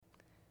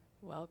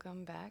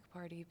Welcome back,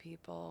 party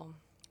people.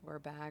 We're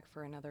back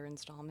for another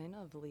installment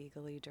of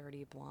Legally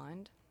Dirty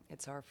Blonde.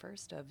 It's our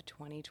first of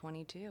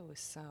 2022,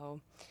 so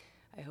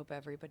I hope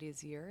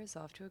everybody's year is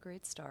off to a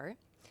great start.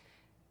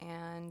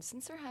 And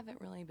since there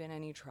haven't really been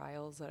any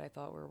trials that I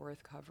thought were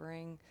worth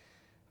covering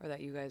or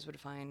that you guys would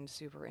find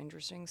super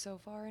interesting so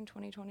far in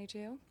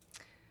 2022,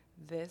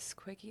 this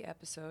Quickie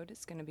episode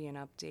is going to be an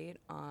update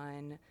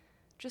on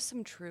just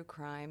some true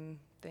crime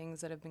things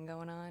that have been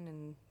going on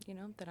and,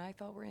 that I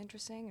thought were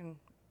interesting and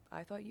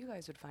I thought you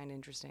guys would find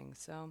interesting.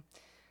 So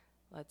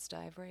let's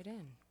dive right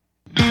in.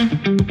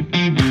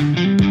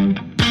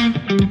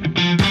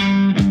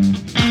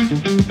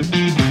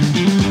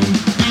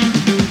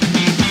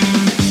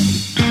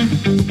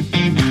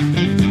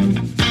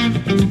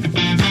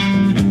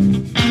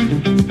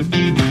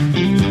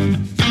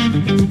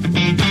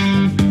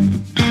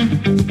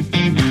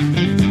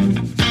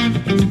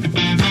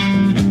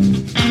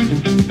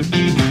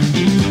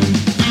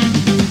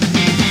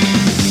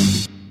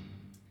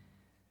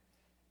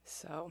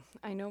 So,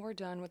 I know we're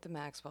done with the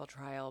Maxwell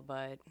trial,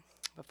 but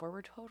before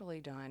we're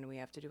totally done, we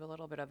have to do a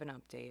little bit of an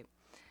update.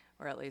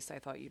 Or at least I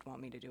thought you'd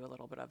want me to do a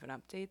little bit of an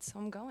update, so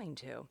I'm going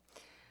to.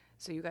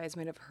 So, you guys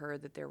might have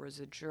heard that there was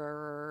a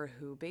juror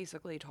who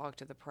basically talked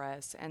to the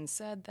press and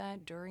said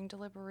that during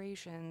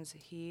deliberations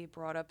he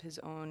brought up his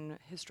own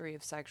history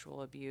of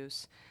sexual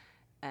abuse,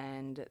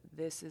 and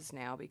this is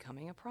now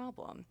becoming a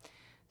problem.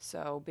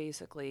 So,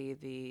 basically,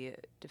 the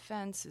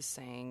defense is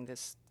saying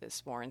this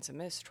warrants a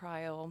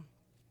mistrial,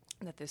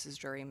 that this is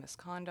jury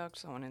misconduct,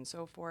 so on and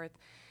so forth.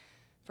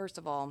 First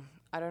of all,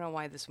 I don't know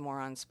why this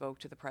moron spoke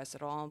to the press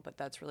at all, but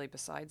that's really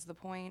besides the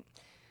point.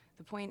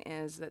 The point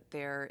is that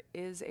there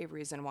is a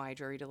reason why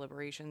jury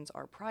deliberations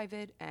are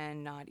private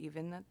and not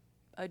even that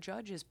a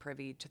judge is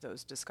privy to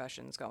those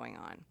discussions going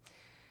on.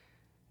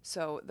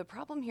 So the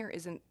problem here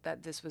isn't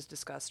that this was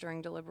discussed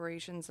during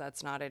deliberations,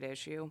 that's not at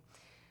issue.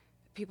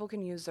 People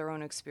can use their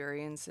own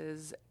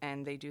experiences,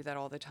 and they do that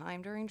all the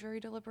time during jury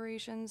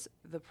deliberations.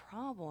 The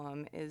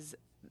problem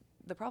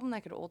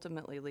that could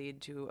ultimately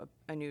lead to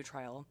a new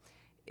trial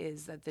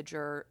is that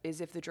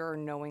if the juror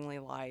knowingly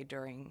lied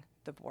during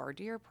the voir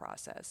dire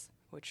process,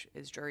 which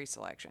is jury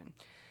selection.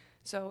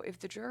 So if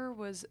the juror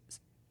was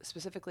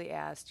specifically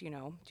asked, do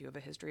you have a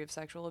history of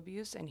sexual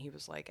abuse? And he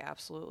was like,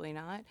 absolutely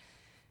not.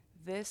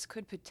 This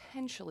could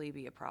potentially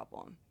be a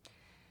problem.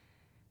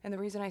 And the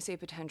reason I say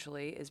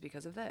potentially is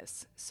because of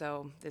this.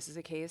 So this is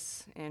a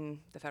case in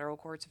the federal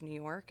courts of New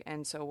York,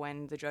 and so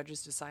when the judge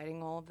is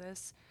deciding all of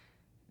this,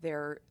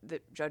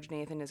 Judge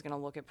Nathan is going to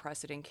look at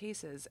precedent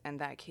cases, and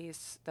that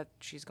case that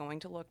she's going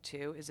to look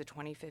to is a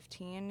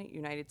 2015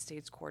 United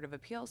States Court of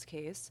Appeals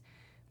case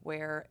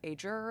where a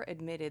juror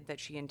admitted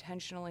that she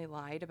intentionally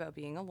lied about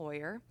being a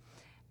lawyer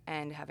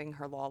and having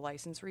her law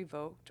license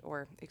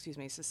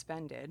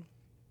suspended.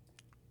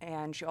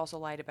 And she also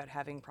lied about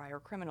having prior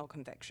criminal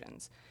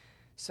convictions.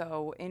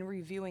 So in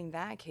reviewing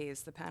that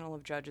case, the panel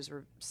of judges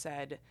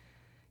said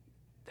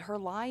her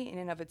lie in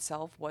and of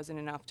itself wasn't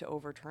enough to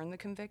overturn the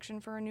conviction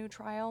for a new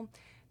trial.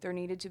 There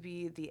needed to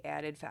be the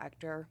added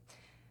factor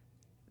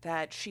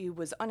that she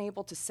was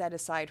unable to set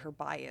aside her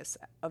bias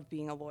of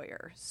being a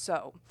lawyer.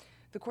 So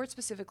the court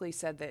specifically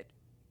said that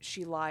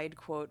she lied,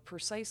 quote,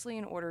 precisely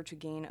in order to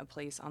gain a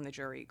place on the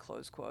jury,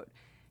 close quote,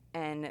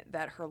 and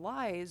that her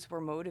lies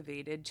were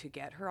motivated to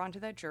get her onto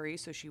that jury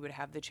so she would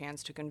have the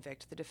chance to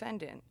convict the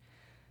defendant.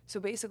 So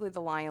basically,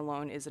 the lie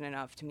alone isn't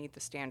enough to meet the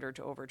standard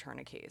to overturn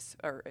a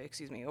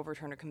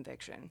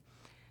conviction.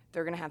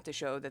 They're going to have to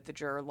show that the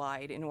juror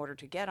lied in order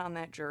to get on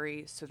that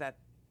jury so that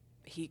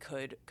he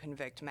could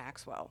convict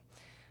Maxwell.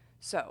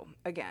 So,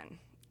 again,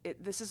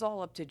 this is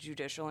all up to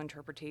judicial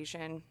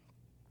interpretation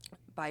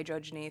by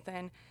Judge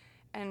Nathan.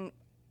 And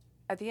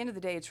at the end of the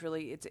day,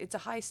 it's a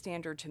high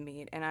standard to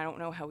meet, and I don't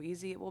know how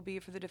easy it will be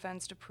for the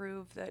defense to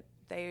prove that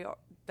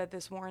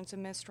this warrants a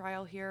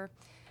mistrial here,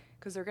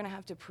 because they're going to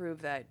have to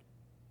prove that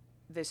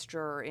this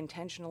juror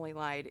intentionally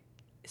lied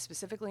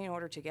specifically in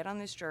order to get on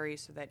this jury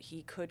so that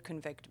he could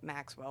convict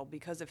Maxwell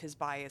because of his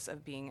bias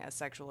of being a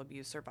sexual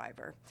abuse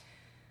survivor.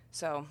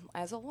 So,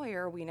 as a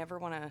lawyer, we never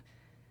want to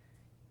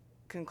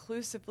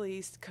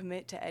conclusively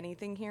commit to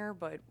anything here,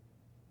 but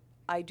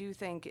I do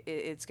think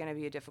it's going to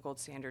be a difficult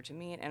standard to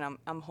meet, and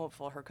I'm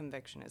hopeful her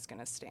conviction is going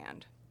to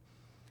stand.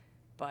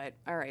 But,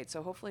 all right,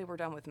 so hopefully we're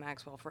done with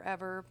Maxwell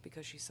forever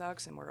because she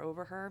sucks and we're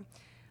over her.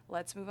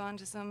 Let's move on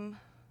to some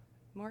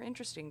more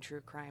interesting true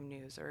crime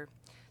news or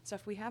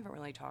stuff we haven't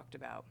really talked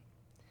about.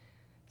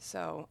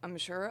 So I'm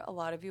sure a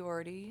lot of you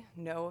already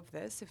know of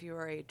this if you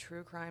are a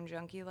true crime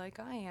junkie like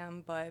I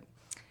am, but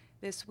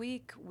this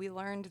week we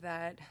learned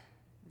that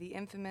the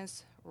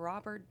infamous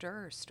Robert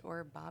Durst,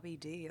 or Bobby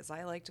D as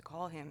I like to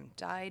call him,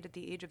 died at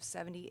the age of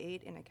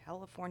 78 in a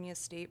California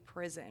state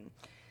prison.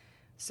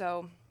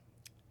 So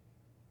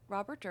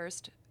Robert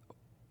Durst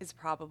is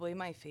probably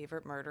my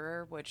favorite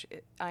murderer, which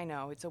I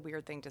know it's a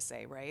weird thing to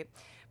say, right?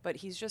 But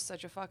he's just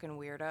such a fucking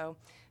weirdo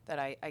that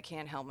I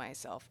can't help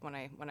myself when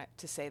I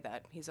to say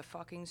that. He's a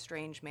fucking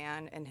strange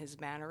man, and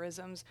his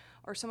mannerisms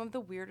are some of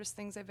the weirdest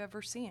things I've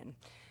ever seen.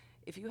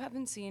 If you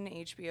haven't seen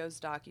HBO's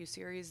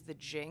docuseries, The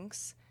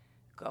Jinx,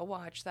 go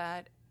watch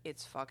that.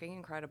 It's fucking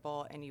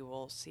incredible, and you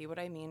will see what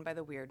I mean by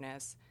the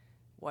weirdness.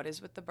 What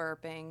is with the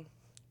burping?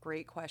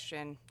 Great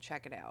question.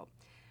 Check it out.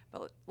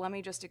 But let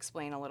me just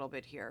explain a little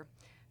bit here.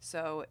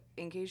 So,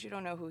 in case you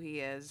don't know who he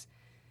is,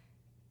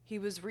 he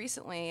was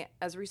recently,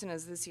 as recent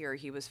as this year,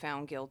 he was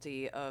found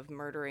guilty of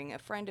murdering a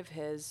friend of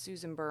his,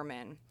 Susan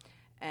Berman,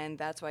 and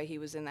that's why he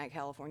was in that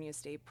California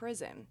state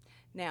prison.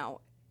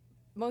 Now,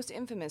 most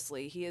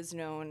infamously, he is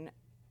known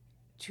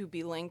to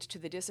be linked to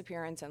the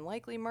disappearance and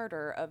likely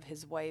murder of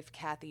his wife,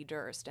 Kathy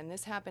Durst. And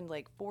this happened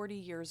like 40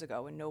 years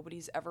ago, and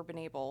nobody's ever been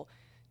able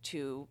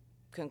to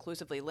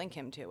conclusively link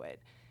him to it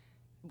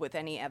with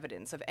any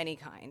evidence of any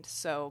kind.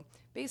 So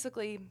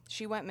basically,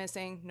 she went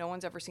missing. No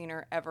one's ever seen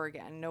her ever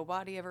again. No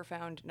body ever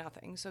found,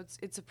 nothing. So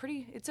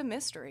it's a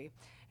mystery,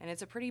 and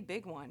it's a pretty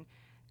big one.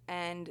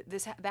 And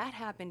that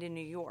happened in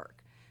New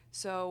York.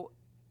 So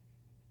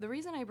the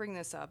reason I bring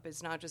this up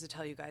is not just to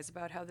tell you guys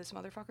about how this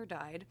motherfucker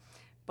died,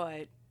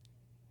 but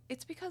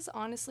it's because,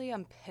 honestly,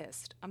 I'm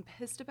pissed. I'm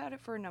pissed about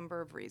it for a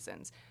number of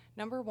reasons.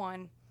 Number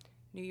one,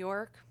 New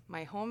York,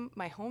 my home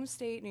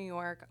state, New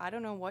York. I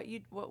don't know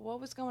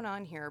what was going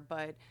on here,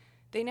 but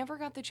they never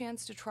got the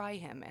chance to try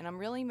him, and I'm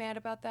really mad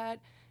about that.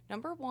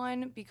 Number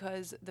one,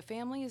 because the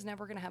family is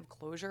never going to have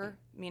closure,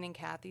 meaning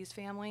Kathy's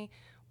family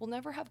will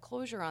never have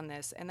closure on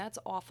this, and that's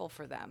awful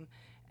for them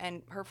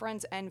and her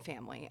friends and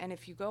family. And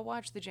if you go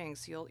watch The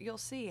Jinx, you'll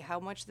see how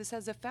much this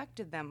has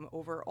affected them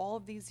over all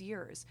of these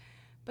years.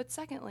 But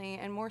secondly,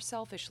 and more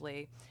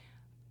selfishly,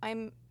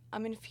 I'm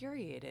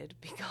infuriated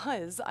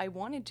because I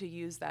wanted to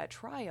use that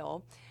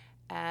trial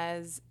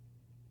as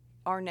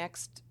our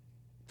next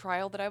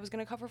trial that I was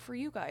going to cover for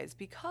you guys,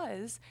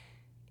 because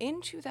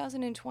in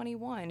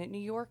 2021, New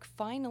York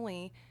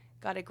finally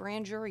got a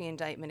grand jury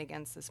indictment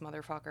against this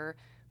motherfucker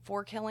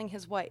for killing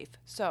his wife.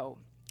 So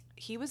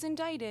he was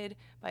indicted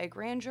by a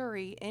grand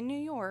jury in New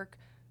York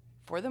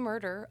for the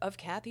murder of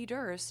Kathy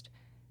Durst.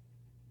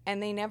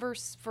 And they never,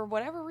 for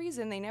whatever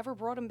reason, they never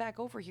brought him back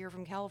over here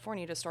from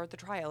California to start the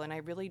trial, and I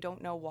really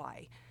don't know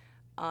why.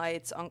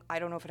 I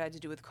don't know if it had to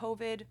do with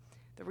COVID.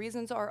 The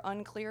reasons are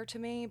unclear to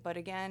me, but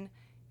again,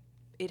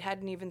 it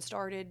hadn't even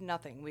started.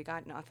 Nothing. We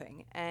got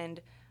nothing.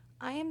 And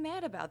I am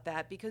mad about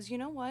that because, you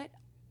know what?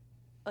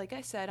 Like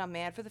I said, I'm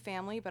mad for the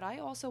family, but I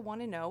also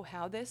want to know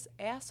how this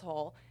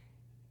asshole,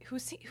 who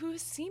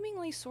is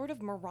seemingly sort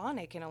of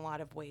moronic in a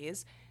lot of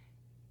ways,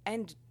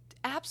 and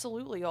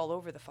absolutely all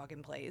over the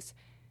fucking place,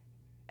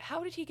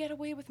 how did he get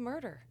away with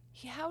murder?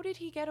 How did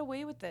he get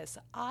away with this?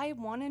 I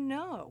want to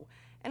know.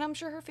 And I'm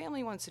sure her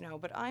family wants to know,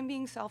 but I'm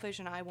being selfish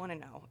and I want to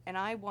know. And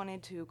I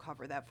wanted to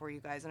cover that for you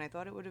guys, and I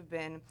thought it would have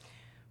been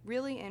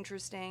really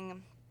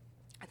interesting.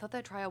 I thought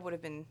that trial would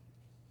have been,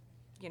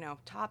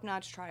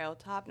 top-notch trial,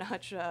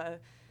 top-notch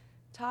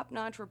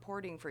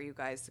reporting for you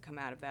guys to come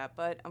out of that.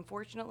 But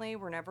unfortunately,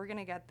 we're never going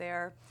to get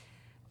there.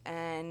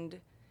 And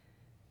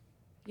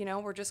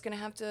we're just going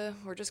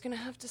to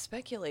have to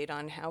speculate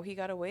on how he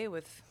got away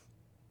with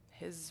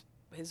his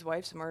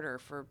wife's murder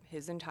for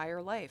his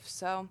entire life.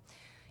 So,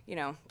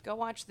 go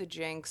watch The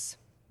Jinx.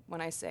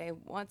 When I say,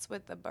 what's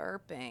with the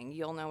burping,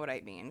 you'll know what I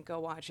mean. Go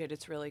watch it.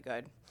 It's really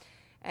good.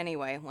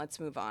 Anyway,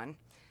 let's move on.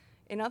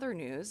 In other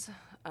news,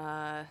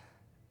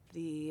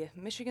 the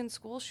Michigan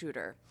school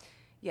shooter.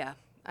 Yeah,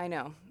 I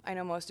know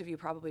most of you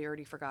probably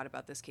already forgot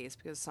about this case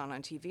because it's not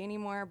on TV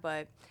anymore,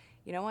 but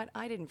you know what?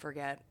 I didn't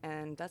forget,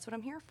 and that's what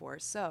I'm here for.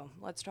 So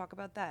let's talk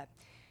about that.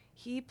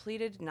 He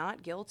pleaded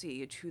not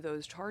guilty to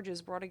those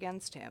charges brought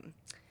against him.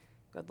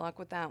 Good luck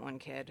with that one,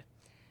 kid.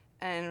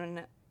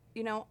 And,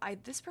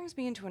 this brings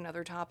me into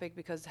another topic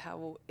because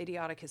how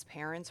idiotic his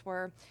parents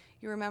were.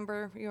 You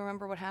remember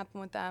what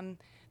happened with them?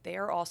 They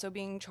are also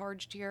being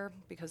charged here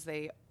because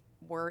they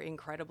were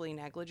incredibly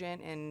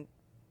negligent in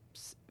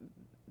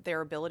their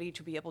ability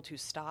to be able to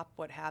stop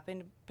what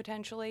happened,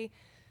 potentially,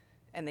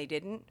 and they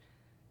didn't.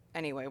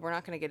 Anyway, we're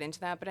not going to get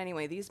into that, but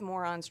anyway, these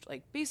morons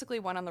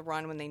basically went on the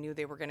run when they knew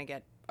they were going to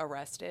get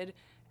arrested.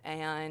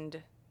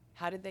 And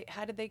how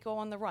did they go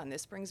on the run?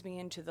 This brings me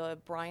into the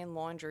Brian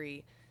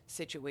Laundrie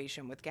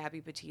situation with Gabby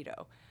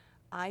Petito.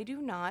 I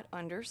do not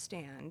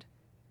understand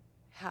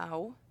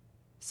how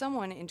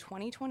someone in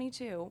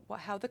 2022,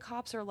 how the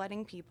cops are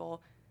letting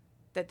people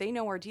that they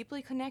know are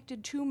deeply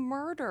connected to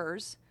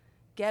murders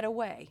get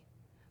away.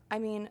 I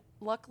mean,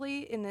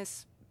 luckily in the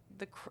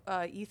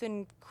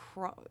Ethan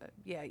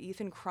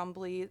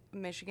Crumbly,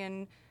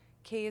 Michigan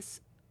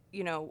case,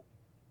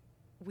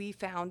 we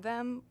found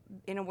them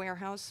in a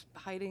warehouse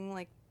hiding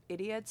like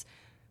idiots,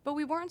 but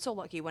we weren't so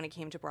lucky when it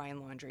came to Brian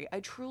Laundrie.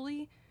 I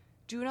truly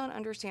do not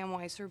understand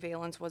why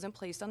surveillance wasn't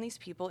placed on these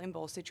people in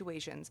both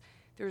situations.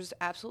 There's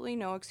absolutely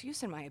no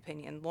excuse, in my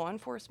opinion. Law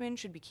enforcement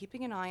should be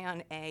keeping an eye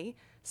on A,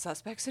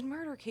 suspects in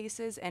murder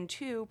cases, and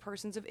 2,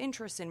 persons of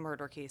interest in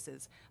murder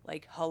cases.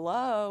 Like,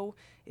 hello,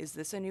 is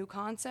this a new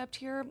concept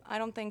here? I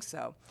don't think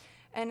so.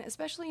 And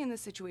especially in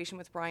this situation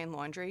with Brian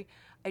Laundrie,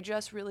 I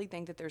just really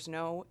think that there's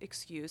no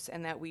excuse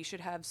and that we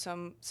should have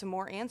some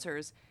more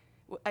answers.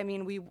 I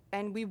mean,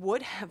 we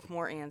would have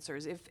more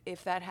answers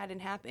if that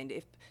hadn't happened.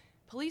 If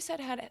police had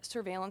had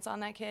surveillance on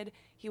that kid,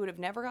 he would have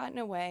never gotten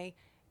away,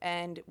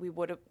 and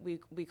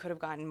we could have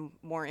gotten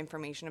more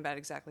information about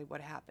exactly what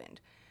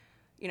happened.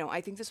 I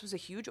think this was a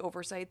huge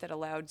oversight that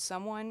allowed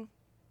someone,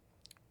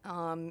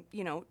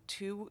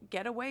 to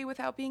get away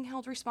without being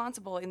held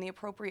responsible in the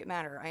appropriate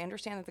manner. I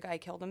understand that the guy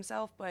killed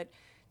himself, but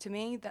to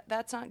me,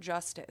 that's not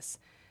justice.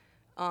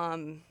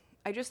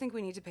 I just think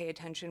we need to pay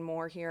attention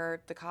more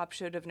here. The cops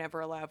should have never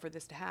allowed for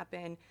this to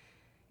happen.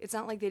 It's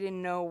not like they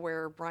didn't know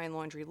where Brian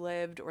Laundrie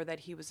lived or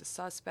that he was a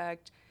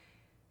suspect.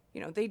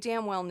 They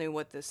damn well knew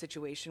what the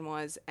situation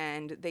was,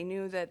 and they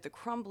knew that the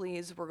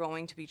Crumbleys were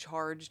going to be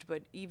charged,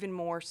 but even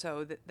more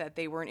so that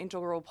they were an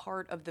integral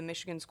part of the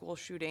Michigan school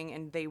shooting,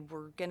 and they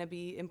were going to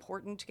be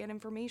important to get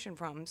information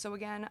from. So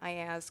again, I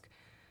ask,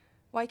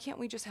 why can't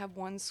we just have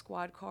one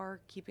squad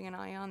car keeping an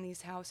eye on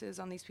these houses,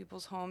 on these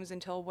people's homes,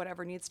 until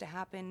whatever needs to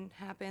happen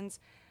happens?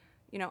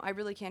 I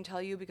really can't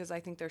tell you because I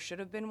think there should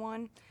have been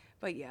one.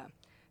 But yeah,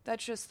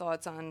 that's just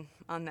thoughts on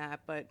that.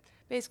 But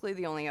basically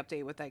the only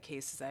update with that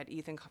case is that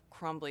Ethan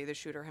Crumbley, the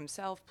shooter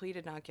himself,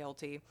 pleaded not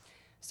guilty.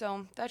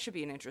 So that should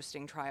be an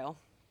interesting trial.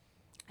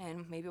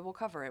 And maybe we'll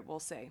cover it. We'll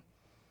see.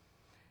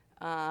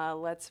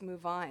 Let's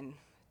move on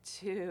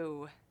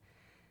to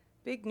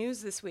big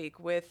news this week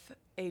with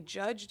a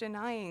judge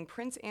denying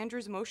Prince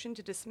Andrew's motion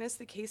to dismiss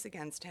the case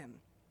against him.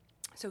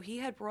 So he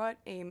had brought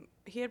a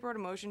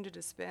motion to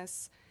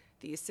dismiss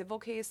the civil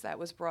case that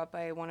was brought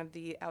by one of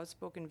the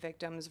outspoken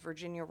victims,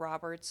 Virginia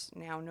Roberts,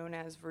 now known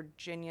as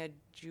Virginia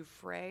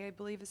Giuffre, I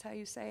believe is how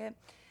you say it.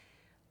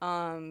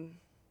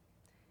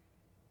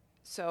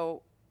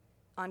 So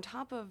on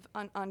top of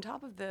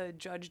the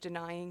judge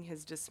denying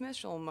his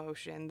dismissal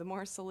motion, the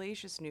more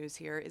salacious news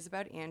here is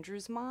about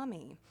Andrew's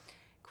mommy,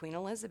 Queen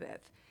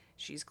Elizabeth.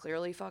 She's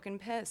clearly fucking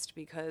pissed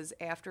because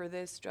after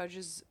this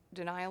judge's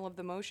denial of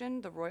the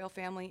motion, the royal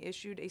family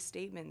issued a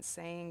statement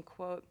saying,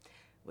 quote,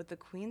 "With the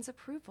Queen's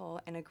approval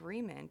and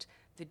agreement,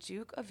 the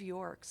Duke of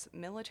York's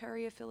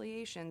military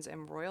affiliations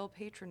and royal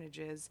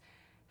patronages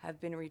have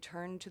been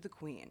returned to the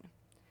Queen."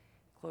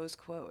 Close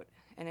quote.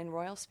 And in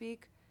royal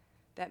speak,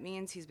 that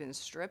means he's been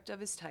stripped of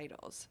his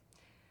titles.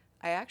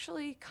 I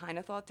actually kind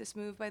of thought this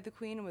move by the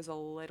Queen was a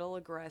little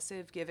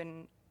aggressive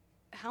given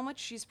how much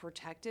she's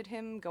protected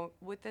him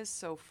with this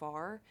so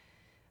far.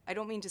 I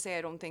don't mean to say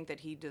I don't think that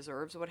he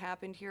deserves what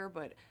happened here,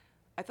 but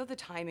I thought the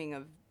timing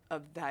of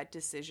that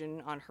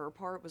decision on her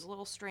part was a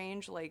little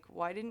strange. Like,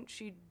 why didn't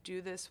she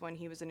do this when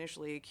he was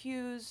initially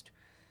accused?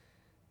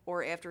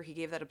 Or after he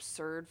gave that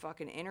absurd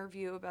fucking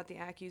interview about the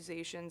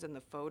accusations and the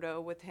photo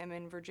with him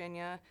in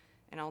Virginia?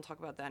 And I'll talk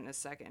about that in a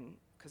second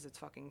because it's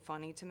fucking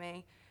funny to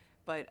me.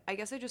 But I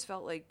guess I just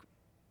felt like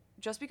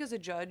just because a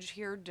judge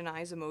here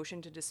denies a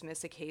motion to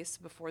dismiss a case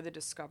before the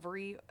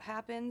discovery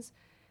happens,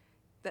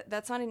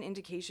 that's not an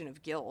indication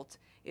of guilt.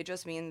 It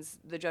just means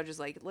the judge is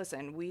like,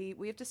 listen, we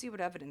have to see what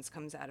evidence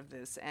comes out of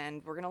this,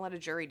 and we're going to let a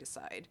jury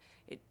decide.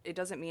 It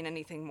doesn't mean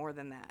anything more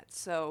than that.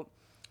 So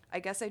I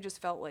guess I just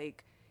felt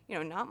like,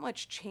 not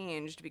much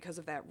changed because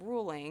of that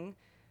ruling.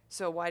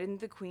 So why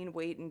didn't the Queen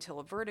wait until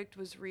a verdict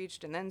was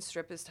reached and then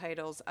strip his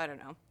titles? I don't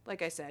know.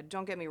 Like I said,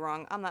 don't get me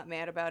wrong, I'm not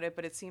mad about it,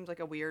 but it seems like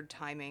a weird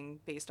timing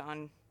based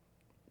on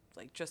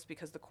just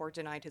because the court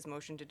denied his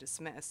motion to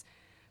dismiss.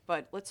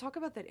 But let's talk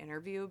about that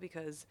interview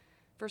because,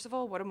 first of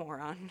all, what a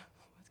moron.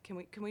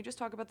 Can we just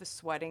talk about the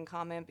sweating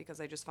comment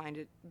because I just find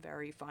it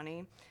very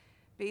funny.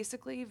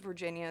 Basically,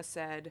 Virginia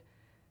said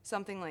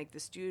something like,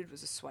 this dude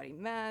was a sweaty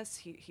mess.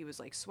 He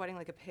was sweating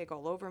like a pig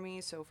all over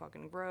me, so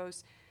fucking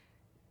gross.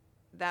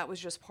 That was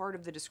just part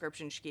of the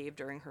description she gave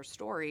during her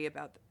story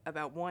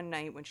about one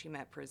night when she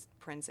met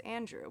Prince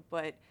Andrew.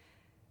 But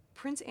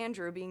Prince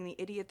Andrew, being the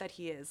idiot that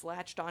he is,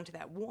 latched onto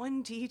that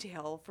one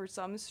detail for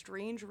some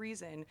strange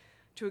reason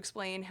to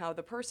explain how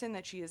the person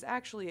that she is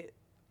actually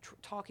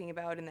talking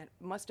about and that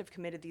must have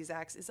committed these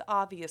acts is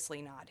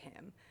obviously not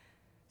him.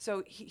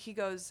 So he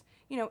goes,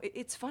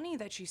 it's funny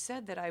that she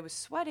said that I was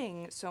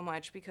sweating so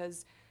much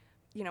because,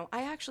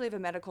 I actually have a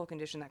medical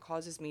condition that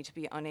causes me to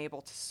be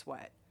unable to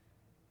sweat.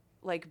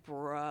 Like,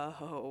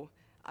 bro.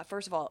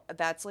 First of all,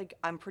 that's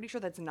I'm pretty sure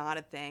that's not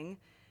a thing.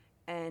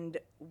 And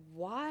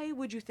why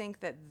would you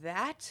think that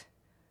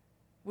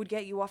would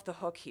get you off the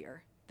hook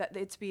here? That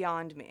it's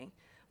beyond me.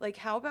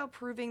 How about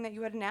proving that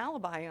you had an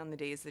alibi on the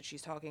days that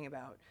she's talking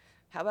about?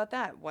 How about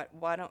that?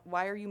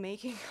 Why are you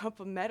making up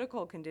a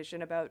medical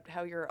condition about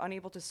how you're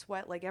unable to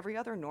sweat like every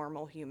other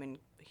normal human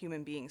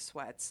being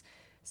sweats?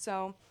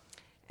 So,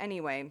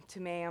 anyway,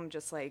 to me, I'm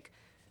just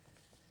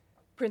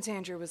Prince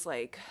Andrew was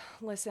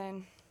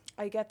listen,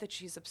 I get that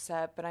she's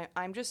upset, but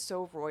I'm just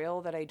so royal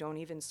that I don't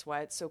even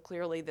sweat, so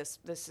clearly this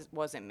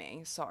wasn't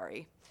me.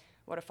 Sorry.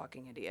 What a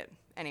fucking idiot.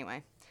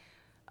 Anyway,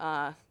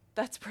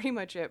 that's pretty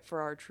much it for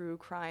our true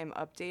crime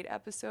update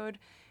episode,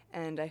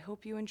 and I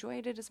hope you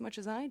enjoyed it as much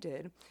as I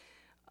did.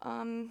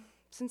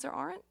 Since there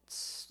aren't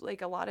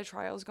a lot of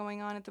trials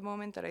going on at the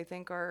moment that I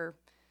think are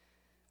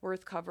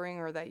worth covering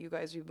or that you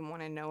guys even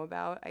want to know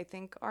about, I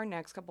think our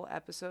next couple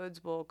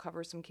episodes will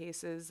cover some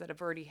cases that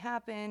have already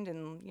happened,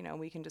 and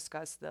we can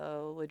discuss the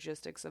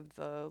logistics of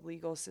the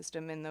legal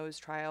system in those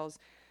trials.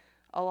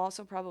 I'll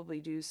also probably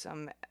do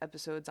some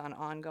episodes on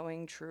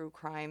ongoing true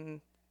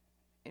crime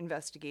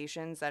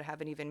investigations that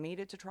haven't even made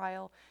it to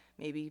trial.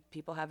 Maybe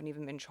people haven't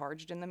even been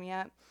charged in them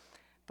yet.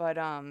 But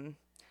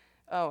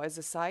oh, as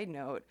a side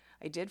note,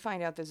 I did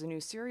find out there's a new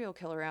serial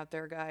killer out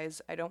there,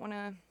 guys. I don't want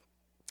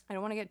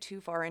to get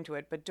too far into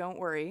it, but don't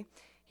worry.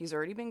 He's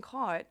already been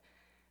caught,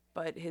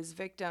 but his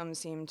victims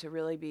seem to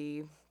really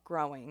be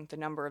growing. The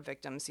number of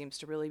victims seems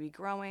to really be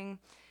growing.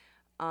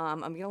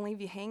 I'm going to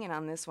leave you hanging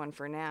on this one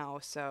for now,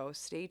 so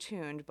stay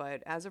tuned.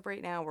 But as of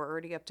right now, we're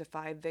already up to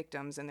 5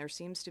 victims, and there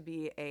seems to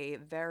be a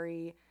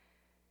very,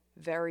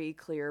 very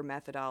clear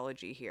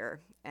methodology here.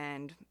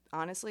 And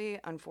honestly,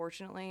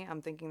 unfortunately,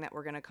 I'm thinking that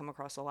we're going to come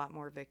across a lot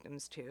more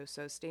victims too,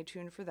 so stay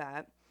tuned for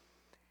that.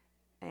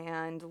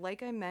 And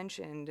like I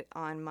mentioned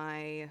on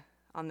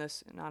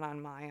this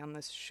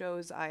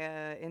show's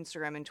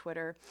Instagram and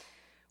Twitter,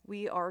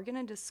 we are going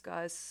to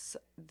discuss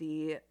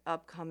the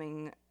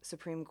upcoming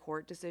Supreme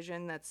Court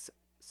decision that's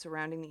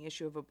surrounding the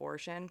issue of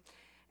abortion.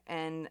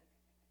 And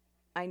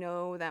I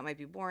know that might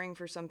be boring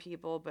for some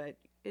people, but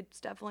it's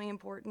definitely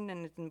important,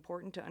 and it's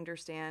important to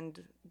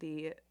understand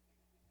the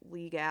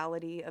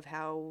legality of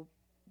how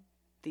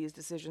these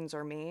decisions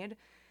are made.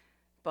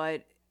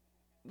 But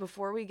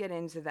before we get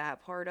into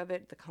that part of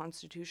it, the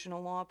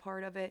constitutional law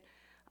part of it,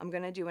 I'm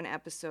going to do an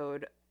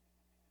episode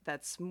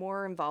that's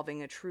more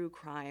involving a true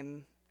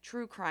crime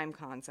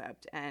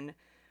concept, and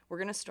we're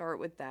going to start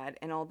with that.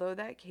 And although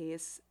that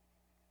case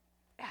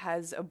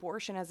has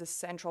abortion as a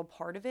central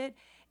part of it,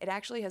 it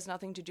actually has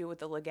nothing to do with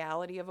the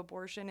legality of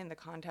abortion in the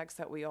context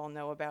that we all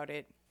know about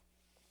it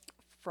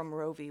from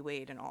Roe v.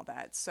 Wade and all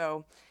that.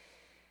 So,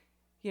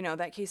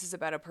 that case is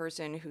about a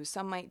person who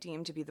some might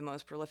deem to be the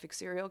most prolific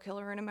serial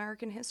killer in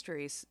American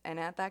history. And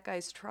at that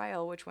guy's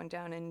trial, which went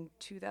down in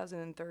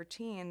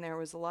 2013, there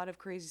was a lot of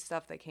crazy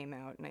stuff that came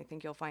out, and I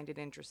think you'll find it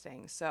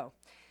interesting. So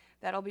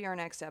that'll be our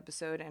next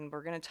episode, and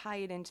we're going to tie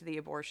it into the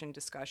abortion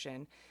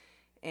discussion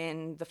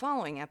in the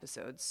following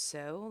episodes.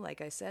 So, like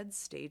I said,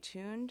 stay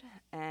tuned,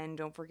 and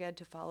don't forget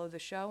to follow the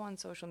show on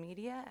social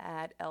media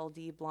at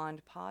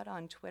LDBlondePod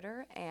on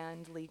Twitter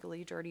and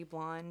Legally Dirty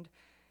Blonde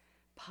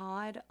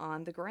Pod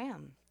on the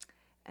gram.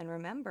 And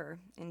remember,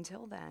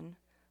 until then,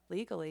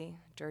 legally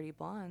dirty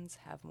blondes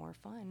have more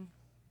fun.